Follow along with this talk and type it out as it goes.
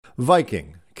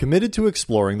Viking, committed to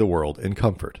exploring the world in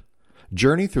comfort.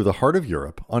 Journey through the heart of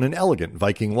Europe on an elegant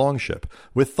Viking longship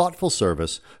with thoughtful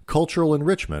service, cultural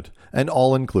enrichment, and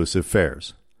all-inclusive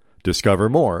fares. Discover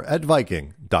more at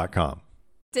Viking.com.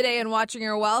 Today in Watching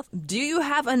Your Wealth, do you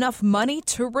have enough money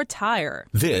to retire?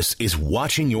 This is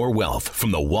Watching Your Wealth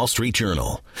from the Wall Street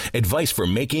Journal. Advice for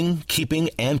making, keeping,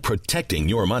 and protecting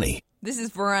your money. This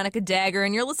is Veronica Dagger,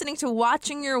 and you're listening to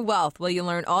Watching Your Wealth, where you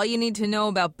learn all you need to know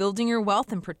about building your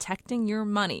wealth and protecting your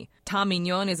money. Tom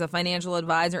Mingone is a financial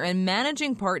advisor and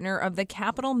managing partner of the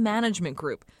Capital Management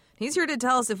Group. He's here to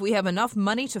tell us if we have enough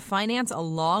money to finance a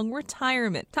long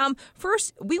retirement. Tom,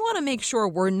 first, we want to make sure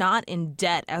we're not in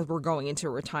debt as we're going into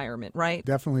retirement, right?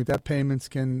 Definitely. Debt payments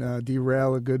can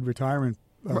derail a good retirement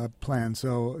plan.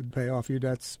 So pay off your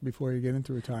debts before you get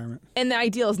into retirement. And the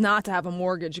ideal is not to have a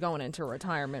mortgage going into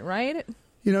retirement, right?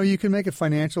 You know, you can make a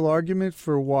financial argument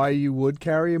for why you would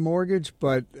carry a mortgage,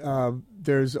 but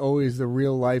there's always the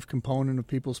real life component of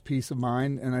people's peace of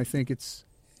mind. And I think it's,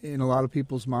 in a lot of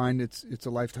people's mind, it's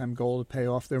a lifetime goal to pay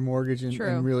off their mortgage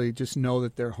and really just know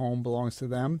that their home belongs to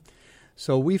them.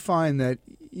 So we find that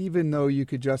even though you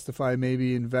could justify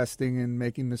maybe investing and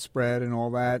making the spread and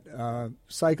all that,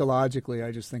 psychologically,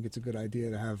 I just think it's a good idea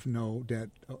to have no debt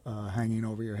hanging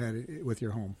over your head with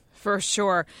your home. For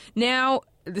sure. Now,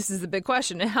 this is the big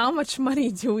question. How much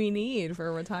money do we need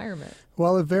for retirement?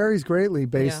 Well, it varies greatly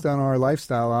based on our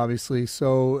lifestyle, obviously.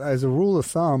 So as a rule of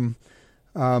thumb,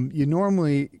 you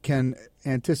normally can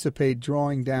anticipate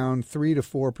drawing down 3 to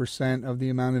 4% of the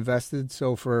amount invested.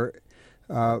 So for,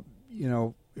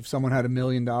 if someone had $1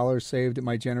 million saved, it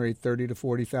might generate $30,000 to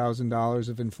 $40,000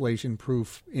 of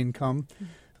inflation-proof income.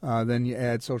 Then you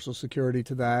add Social Security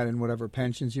to that and whatever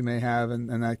pensions you may have,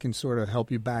 and that can sort of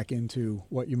help you back into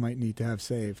what you might need to have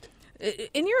saved.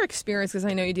 In your experience, because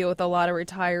I know you deal with a lot of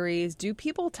retirees, do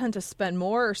people tend to spend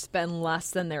more or spend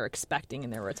less than they're expecting in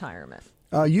their retirement?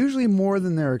 Usually more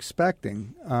than they're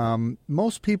expecting.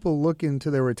 Most people look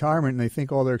into their retirement and they think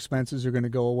all their expenses are going to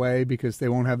go away because they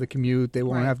won't have the commute, they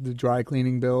won't have the dry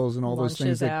cleaning bills and all those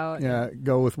things that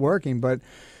go with working. But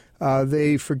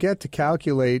they forget to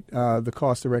calculate the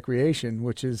cost of recreation,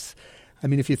 which is, I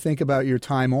mean, if you think about your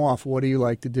time off, what do you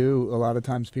like to do? A lot of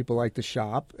times people like to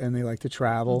shop and they like to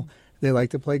travel. They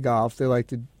like to play golf. They like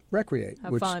to recreate,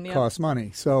 which costs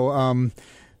money. So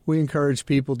we encourage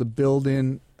people to build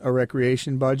in a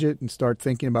recreation budget and start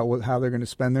thinking about how they're going to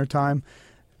spend their time.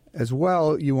 As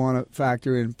well, you want to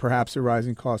factor in perhaps the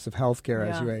rising cost of health care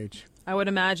as you age. I would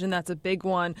imagine that's a big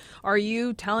one. Are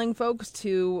you telling folks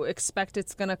to expect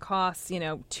it's going to cost,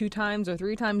 2 times or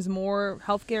 3 times more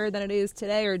health care than it is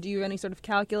today? Or do you have any sort of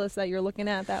calculus that you're looking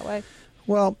at that way?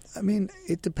 Well, I mean,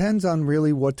 it depends on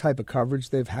really what type of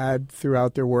coverage they've had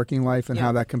throughout their working life and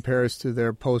how that compares to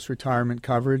their post-retirement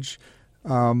coverage.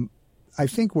 I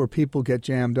think where people get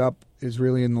jammed up is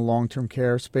really in the long-term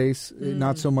care space,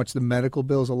 not so much the medical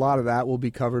bills. A lot of that will be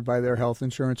covered by their health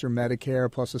insurance or Medicare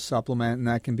plus a supplement, and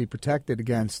that can be protected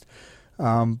against.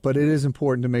 But it is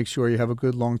important to make sure you have a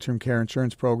good long-term care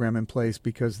insurance program in place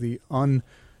because the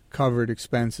uncovered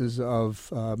expenses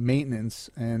of maintenance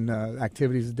and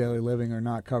activities of daily living are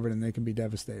not covered, and they can be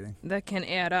devastating. That can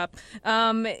add up.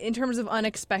 In terms of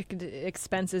unexpected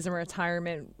expenses in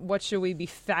retirement, what should we be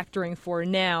factoring for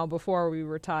now before we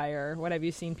retire? What have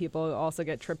you seen people also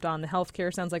get tripped on? The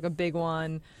healthcare sounds like a big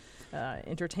one.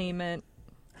 Entertainment.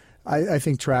 I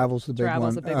think travel's the big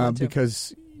Travel's one, a big one too.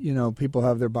 because people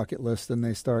have their bucket list and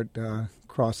they start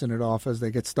crossing it off as they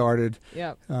get started.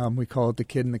 Yep. We call it the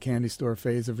kid in the candy store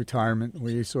phase of retirement,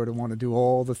 where you sort of want to do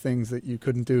all the things that you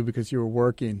couldn't do because you were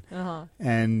working.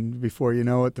 And before you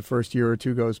know it, the first year or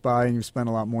two goes by and you've spent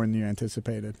a lot more than you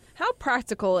anticipated. How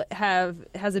practical has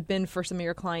it been for some of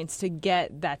your clients to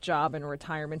get that job in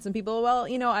retirement? Some people,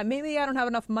 maybe I don't have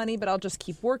enough money, but I'll just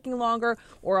keep working longer,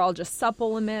 or I'll just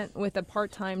supplement with a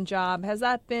part-time job. Has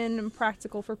that been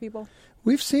practical for people?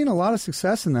 We've seen a lot of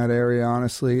success in that area,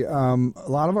 honestly. A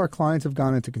lot of our clients have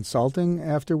gone into consulting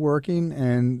after working,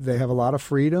 and they have a lot of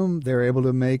freedom. They're able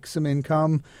to make some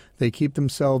income. They keep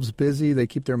themselves busy. They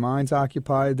keep their minds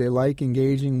occupied. They like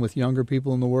engaging with younger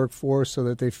people in the workforce so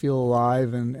that they feel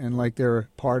alive and like they're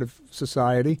part of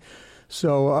society.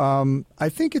 So I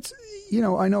think it's,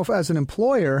 I know as an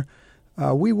employer,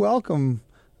 we welcome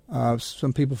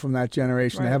some people from that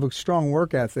generation. They have a strong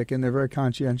work ethic, and they're very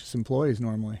conscientious employees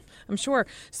normally. I'm sure.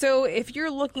 So if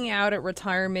you're looking out at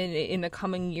retirement in the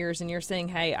coming years and you're saying,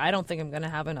 hey, I don't think I'm going to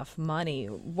have enough money,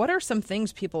 what are some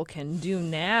things people can do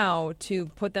now to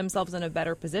put themselves in a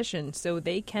better position so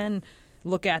they can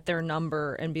look at their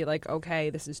number and be like, okay,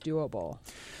 this is doable?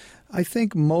 I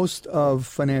think most of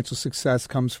financial success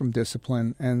comes from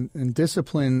discipline, and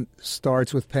discipline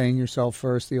starts with paying yourself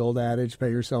first, the old adage, pay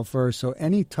yourself first. So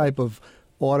any type of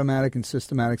automatic and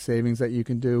systematic savings that you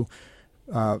can do,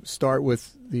 start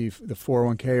with the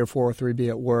 401k or 403b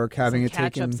at work, having it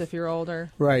taken. Catch-ups if you're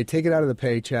older. Right, take it out of the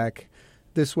paycheck.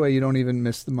 This way you don't even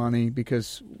miss the money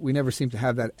because we never seem to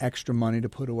have that extra money to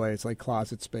put away. It's like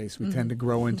closet space. We tend to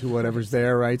grow into whatever's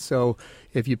there, right? So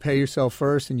if you pay yourself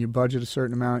first and you budget a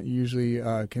certain amount, you usually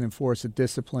can enforce a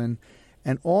discipline.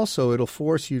 And also it'll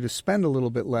force you to spend a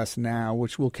little bit less now,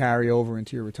 which will carry over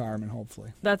into your retirement,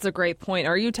 hopefully. That's a great point.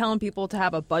 Are you telling people to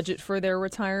have a budget for their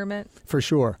retirement? For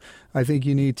sure. I think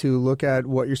you need to look at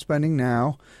what you're spending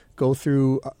now, go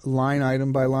through line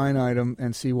item by line item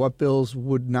and see what bills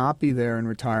would not be there in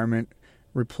retirement,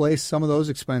 replace some of those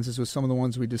expenses with some of the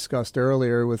ones we discussed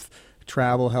earlier with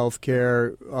travel, health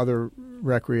care, other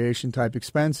recreation type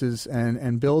expenses,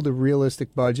 and build a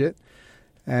realistic budget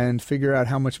and figure out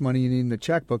how much money you need in the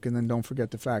checkbook, and then don't forget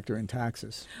to factor in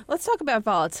taxes. Let's talk about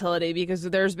volatility because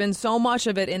there's been so much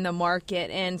of it in the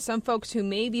market, and some folks who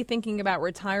may be thinking about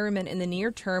retirement in the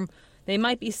near term, they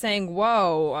might be saying,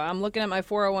 whoa, I'm looking at my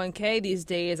 401k these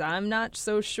days. I'm not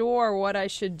so sure what I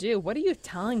should do. What are you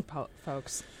telling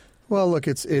folks? Well, look,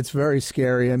 it's very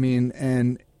scary. I mean,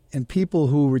 and people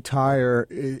who retire,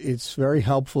 it's very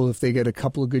helpful if they get a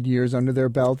couple of good years under their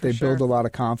belt. They build a lot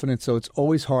of confidence. So it's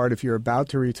always hard if you're about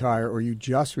to retire or you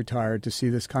just retired to see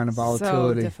this kind of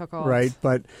volatility. So difficult. Right?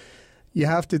 But you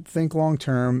have to think long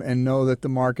term and know that the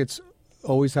markets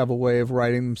always have a way of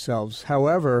righting themselves.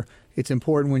 However, it's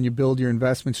important when you build your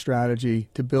investment strategy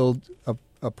to build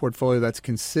a portfolio that's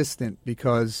consistent,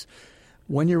 because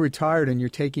when you're retired and you're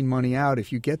taking money out,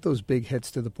 if you get those big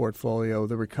hits to the portfolio,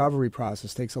 the recovery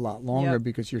process takes a lot longer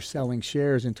because you're selling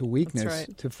shares into weakness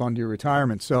to fund your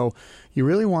retirement. So you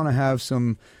really want to have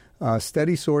some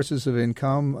steady sources of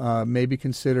income, maybe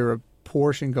consider a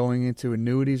portion going into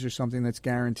annuities or something that's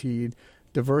guaranteed,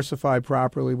 diversify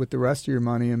properly with the rest of your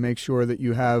money, and make sure that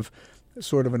you have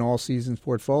sort of an all-seasons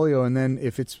portfolio. And then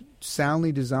if it's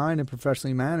soundly designed and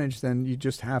professionally managed, then you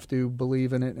just have to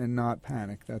believe in it and not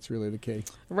panic. That's really the key.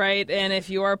 Right. And if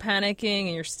you are panicking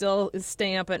and you're still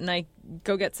staying up at night,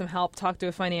 go get some help. Talk to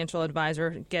a financial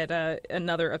advisor. Get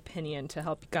another opinion to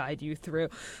help guide you through.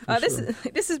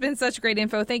 This has been such great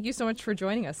info. Thank you so much for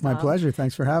joining us, Tom. My pleasure.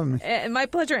 Thanks for having me. My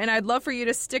pleasure. And I'd love for you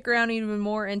to stick around even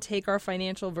more and take our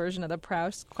financial version of the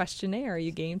Proust questionnaire. Are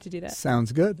you game to do that?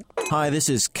 Sounds good. Hi, this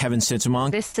is Kevin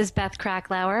Sintamong. This is Beth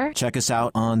Kracklauer. Check us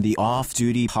out on the Off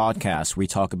Duty podcast. We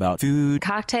talk about food,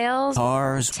 cocktails,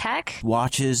 cars, tech,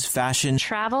 watches, fashion,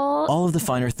 travel, all of the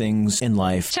finer things in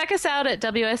life. Check us out at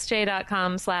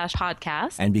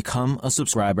WSJ.com/podcast. And become a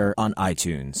subscriber on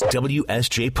iTunes.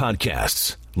 WSJ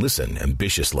Podcasts. Listen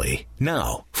ambitiously.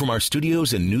 Now, from our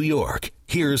studios in New York,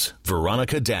 here's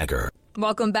Veronica Dagher.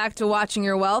 Welcome back to Watching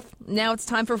Your Wealth. Now it's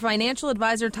time for financial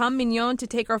advisor Tom Mingone to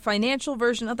take our financial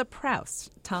version of the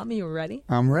Proust. Tom, are you ready?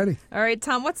 I'm ready. All right,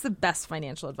 Tom, what's the best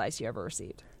financial advice you ever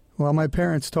received? Well, my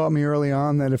parents taught me early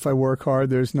on that if I work hard,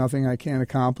 there's nothing I can't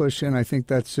accomplish, and I think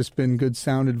that's just been good,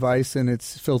 sound advice, and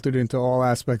it's filtered into all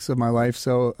aspects of my life.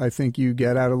 So I think you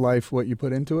get out of life what you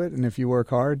put into it, and if you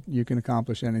work hard, you can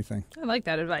accomplish anything. I like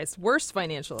that advice. Worst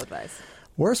financial advice?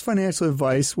 Worst financial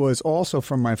advice was also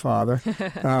from my father.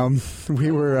 I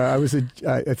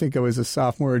think I was a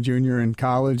sophomore or junior in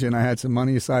college, and I had some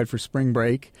money aside for spring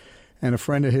break. And a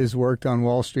friend of his worked on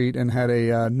Wall Street and had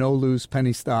a no-lose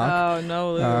penny stock. Oh,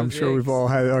 no-lose. I'm sure we've all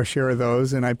had our share of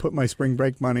those. And I put my spring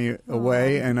break money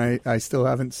away, and I still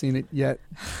haven't seen it yet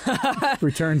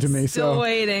returned to me. Still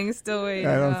waiting.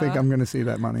 I don't think I'm going to see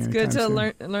that money anytime soon. Good to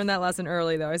soon. learn that lesson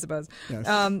early, though, I suppose. Yes.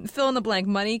 Fill in the blank.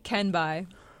 Money can buy.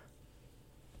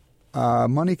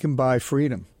 Money can buy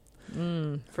freedom.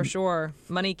 For sure.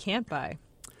 Money can't buy.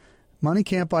 Money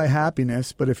can't buy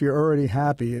happiness, but if you're already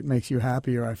happy, it makes you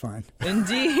happier, I find.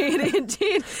 Indeed,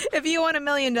 indeed. If you won $1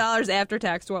 million after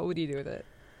tax, what would you do with it?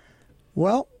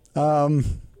 Well,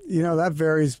 that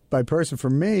varies by person.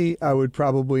 For me, I would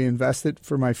probably invest it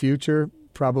for my future,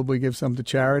 probably give some to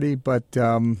charity, but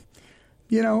I'm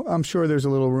sure there's a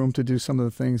little room to do some of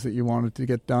the things that you wanted to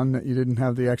get done that you didn't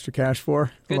have the extra cash for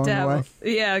along the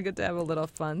way. Good to have a little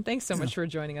fun. Thanks so much for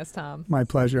joining us, Tom. My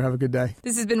pleasure. Have a good day.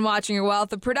 This has been Watching Your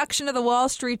Wealth, a production of the Wall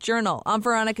Street Journal. I'm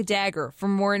Veronica Dagher. For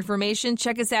more information,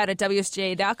 check us out at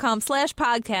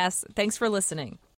WSJ.com/podcast. Thanks for listening.